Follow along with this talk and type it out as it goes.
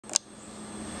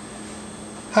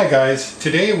Hi guys,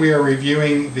 today we are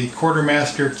reviewing the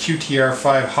Quartermaster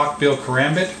QTR5 Hawkbill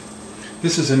Karambit.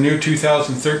 This is a new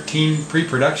 2013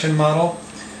 pre-production model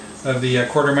of the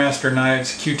Quartermaster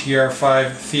Knives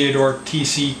QTR5 Theodore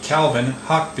TC Calvin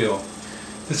Hawkbill.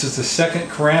 This is the second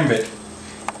Karambit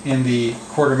in the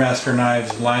Quartermaster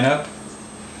Knives lineup,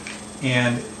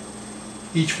 and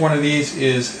each one of these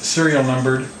is serial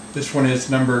numbered. This one is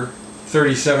number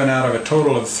 37 out of a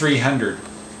total of 300.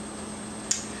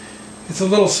 It's a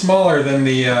little smaller than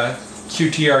the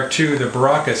QTR2, the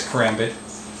Baracus Karambit,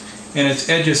 and its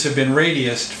edges have been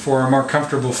radiused for a more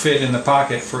comfortable fit in the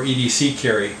pocket for EDC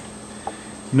carry.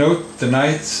 Note the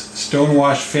nice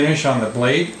stonewash finish on the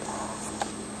blade.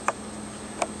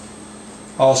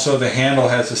 Also, the handle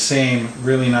has the same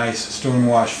really nice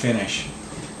stonewash finish.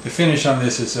 The finish on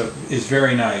this is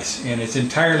very nice, and it's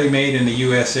entirely made in the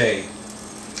USA.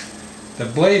 The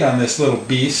blade on this little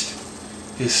beast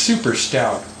is super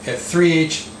stout at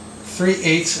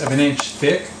 3/8 of an inch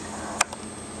thick,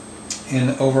 and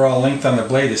the overall length on the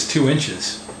blade is 2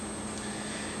 inches.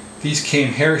 These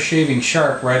came hair shaving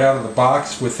sharp right out of the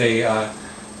box with a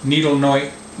needle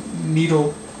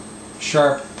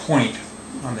sharp point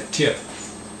on the tip.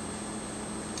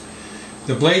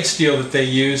 The blade steel that they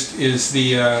used is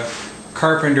the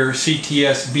Carpenter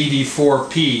CTS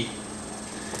BD4P,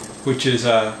 which is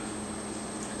a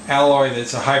alloy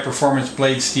that's a high-performance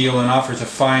blade steel and offers a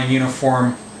fine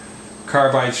uniform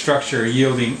carbide structure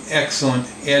yielding excellent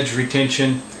edge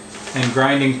retention and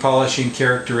grinding polishing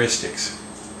characteristics.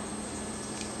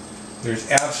 There's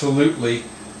absolutely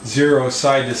zero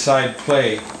side-to-side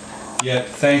play, yet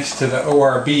thanks to the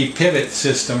ORB Pivot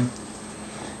System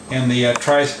and the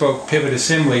tri-spoke pivot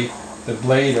assembly, the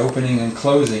blade opening and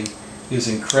closing is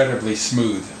incredibly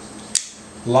smooth.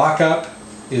 Lockup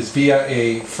is via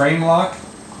a frame lock,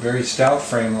 very stout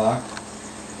frame lock,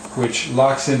 which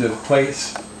locks into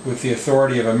place with the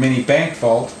authority of a mini bank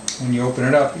vault when you open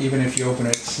it up, even if you open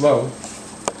it slow.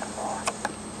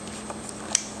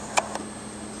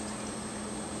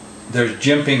 There's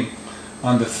jimping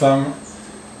on the thumb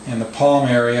and the palm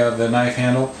area of the knife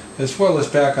handle, as well as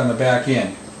back on the back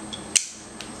end,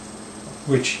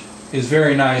 which is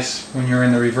very nice when you're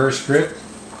in the reverse grip.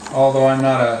 Although I'm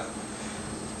not a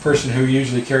person who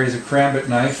usually carries a Karambit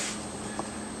knife,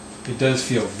 it does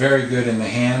feel very good in the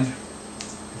hand.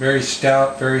 Very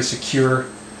stout, very secure,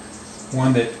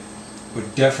 one that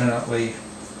would definitely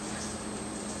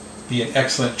be an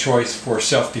excellent choice for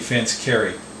self-defense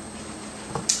carry.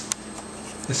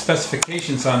 The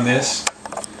specifications on this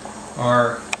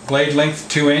are blade length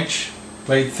 2 inch,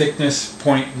 blade thickness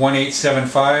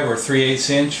 0.1875 or 3/8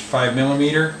 inch, 5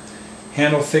 millimeter.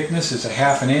 Handle thickness is a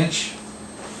 1/2 inch.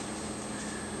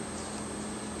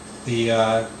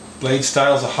 The blade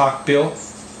style is a Hawkbill.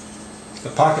 The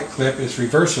pocket clip is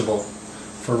reversible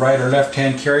for right or left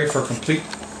hand carry for complete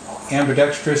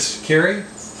ambidextrous carry.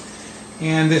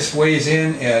 And this weighs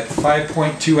in at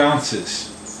 5.2 ounces.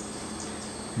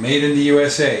 Made in the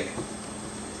USA.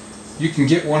 You can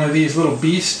get one of these little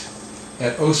beasts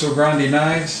at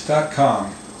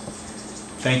OsoGrandeKnives.com.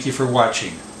 Thank you for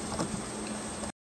watching.